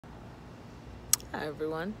Hi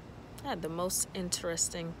everyone. I had the most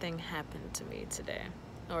interesting thing happen to me today.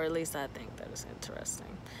 Or at least I think that is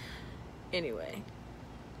interesting. Anyway,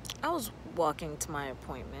 I was walking to my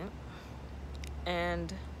appointment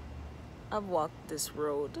and I've walked this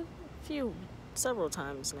road several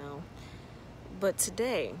times now. But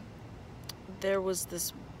today there was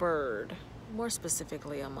this bird, more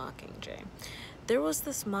specifically a mockingjay. There was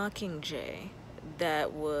this mockingjay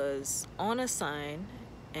that was on a sign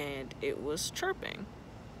and it was chirping.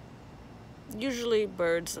 Usually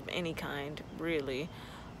birds of any kind, really,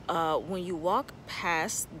 when you walk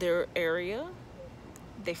past their area,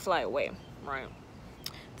 they fly away, right?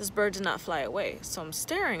 This bird did not fly away, so I'm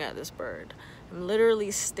staring at this bird. I'm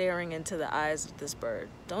literally staring into the eyes of this bird.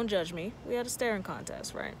 Don't judge me. We had a staring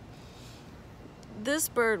contest, right? This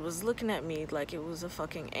bird was looking at me like it was a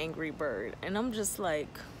fucking angry bird, and I'm just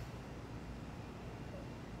like,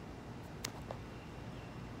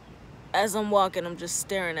 as I'm walking, I'm just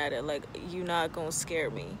staring at it like, you not gonna scare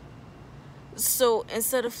me. So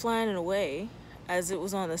instead of flying away, as it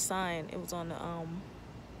was on the sign, it was on the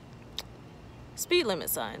speed limit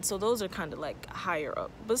sign. So those are kind of like higher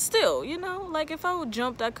up. But still, you know, like if I would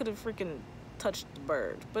jumped, I could have freaking touched the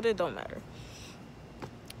bird. But it don't matter.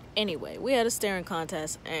 Anyway, we had a staring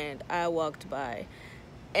contest and I walked by.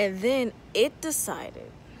 And then it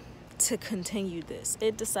decided to continue this.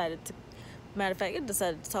 Matter of fact, it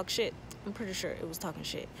decided to talk shit. I'm pretty sure it was talking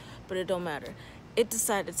shit, but it don't matter. It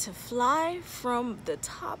decided to fly from the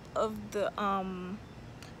top of the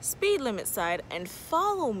speed limit side and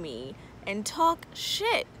follow me and talk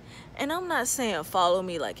shit. And I'm not saying follow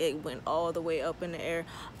me like it went all the way up in the air.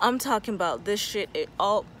 I'm talking about this shit.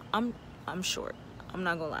 I'm short. I'm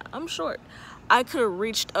not gonna lie. I'm short. I could have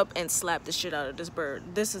reached up and slapped the shit out of this bird.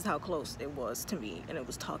 This is how close it was to me, and it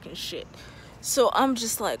was talking shit. So I'm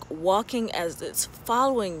just like walking as it's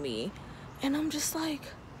following me, and I'm just like,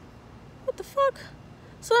 what the fuck?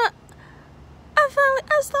 So I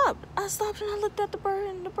stopped. I stopped and I looked at the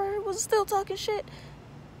bird, and the bird was still talking shit.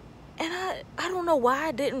 And I don't know why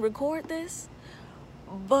I didn't record this,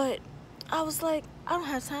 but I was like, I don't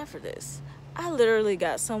have time for this. I literally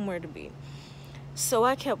got somewhere to be. So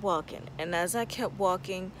I kept walking, and as I kept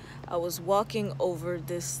walking, I was walking over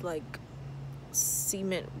this like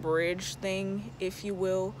cement bridge thing, if you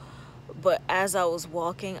will. But as I was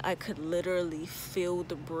walking, I could literally feel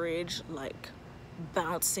the bridge like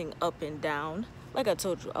bouncing up and down. Like I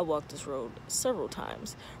told you, I walked this road several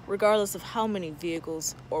times. Regardless of how many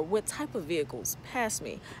vehicles or what type of vehicles pass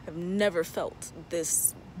me, I've never felt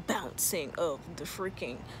this bouncing of the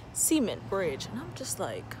freaking cement bridge. And I'm just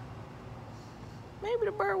like, maybe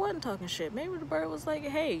the bird wasn't talking shit. Maybe the bird was like,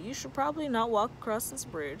 hey, you should probably not walk across this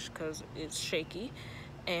bridge because it's shaky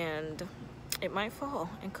and it might fall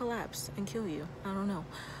and collapse and kill you. I don't know.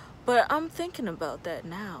 But I'm thinking about that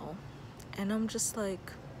now, and I'm just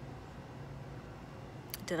like,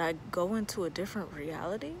 did I go into a different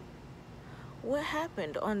reality? What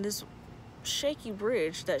happened on this shaky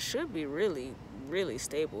bridge that should be really, really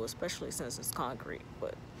stable, especially since it's concrete,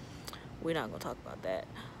 but we're not gonna talk about that.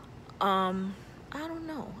 I don't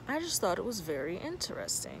know. I just thought it was very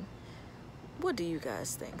interesting. What do you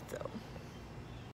guys think, though?